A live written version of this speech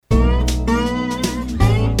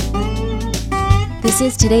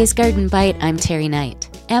This is today's Garden Bite. I'm Terry Knight.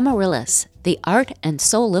 Amaryllis, the art and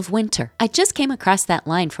soul of winter. I just came across that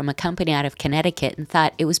line from a company out of Connecticut and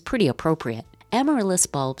thought it was pretty appropriate. Amaryllis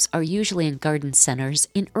bulbs are usually in garden centers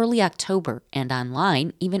in early October and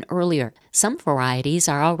online even earlier. Some varieties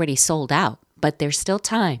are already sold out, but there's still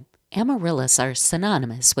time. Amaryllis are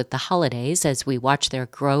synonymous with the holidays as we watch their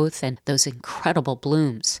growth and those incredible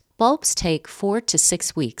blooms. Bulbs take 4 to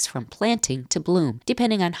 6 weeks from planting to bloom,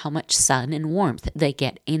 depending on how much sun and warmth they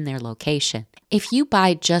get in their location. If you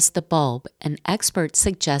buy just the bulb, an expert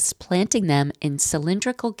suggests planting them in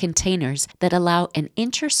cylindrical containers that allow an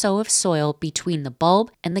inch or so of soil between the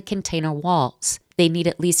bulb and the container walls. They need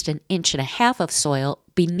at least 1.5 inches of soil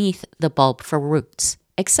beneath the bulb for roots.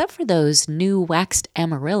 Except for those new waxed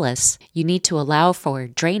amaryllis, you need to allow for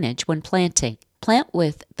drainage when planting. Plant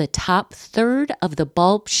with the top third of the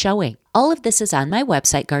bulb showing. All of this is on my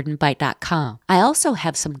website, gardenbite.com. I also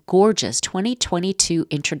have some gorgeous 2022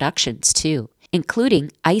 introductions too,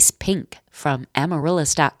 including Ice Pink from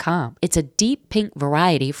amaryllis.com. It's a deep pink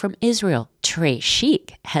variety from Israel. Très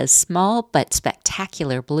Chic has small but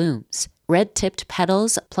spectacular blooms. Red-tipped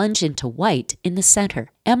petals plunge into white in the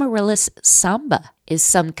center. Amaryllis Samba is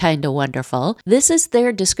some kind of wonderful. This is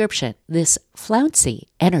their description. This flouncy,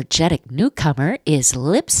 energetic newcomer is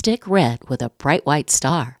lipstick red with a bright white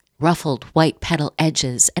star, ruffled white petal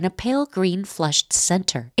edges, and a pale green flushed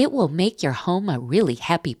center. It will make your home a really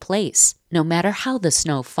happy place, no matter how the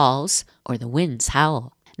snow falls or the winds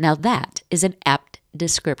howl. Now that is an apt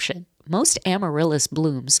description. Most amaryllis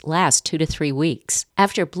blooms last 2 to 3 weeks.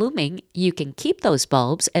 After blooming, you can keep those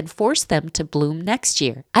bulbs and force them to bloom next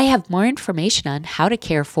year. I have more information on how to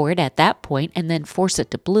care for it at that point and then force it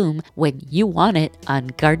to bloom when you want it on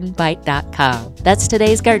gardenbite.com. That's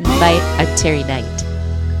today's Garden Bite. I'm Terry Knight.